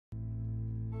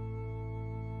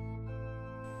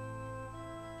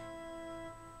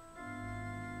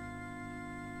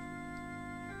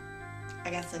I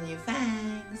got some new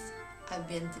fangs. I've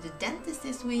been to the dentist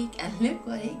this week and look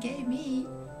what he gave me.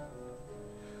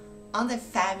 Aren't they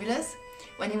fabulous?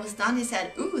 When he was done he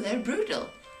said, "Ooh, they're brutal."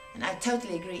 And I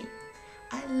totally agree.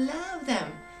 I love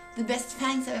them. The best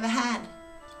fangs I've ever had.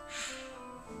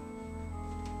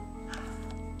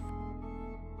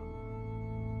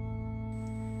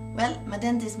 Well, my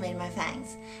dentist made my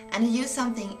fangs, and he used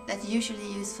something that you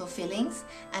usually use for fillings,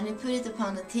 and he put it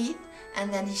upon the teeth,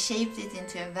 and then he shaped it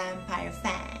into a vampire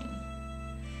fang.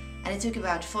 And it took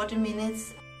about 40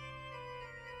 minutes.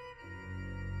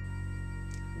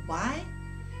 Why?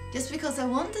 Just because I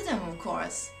wanted them, of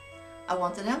course. I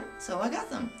wanted them, so I got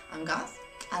them. I'm goth.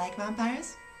 I like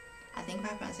vampires. I think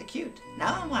vampires are cute.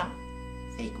 Now I'm one.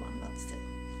 Fake one, but still.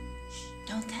 Shh,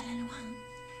 don't tell anyone.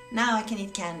 Now I can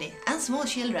eat candy, and small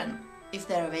children, if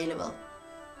they're available.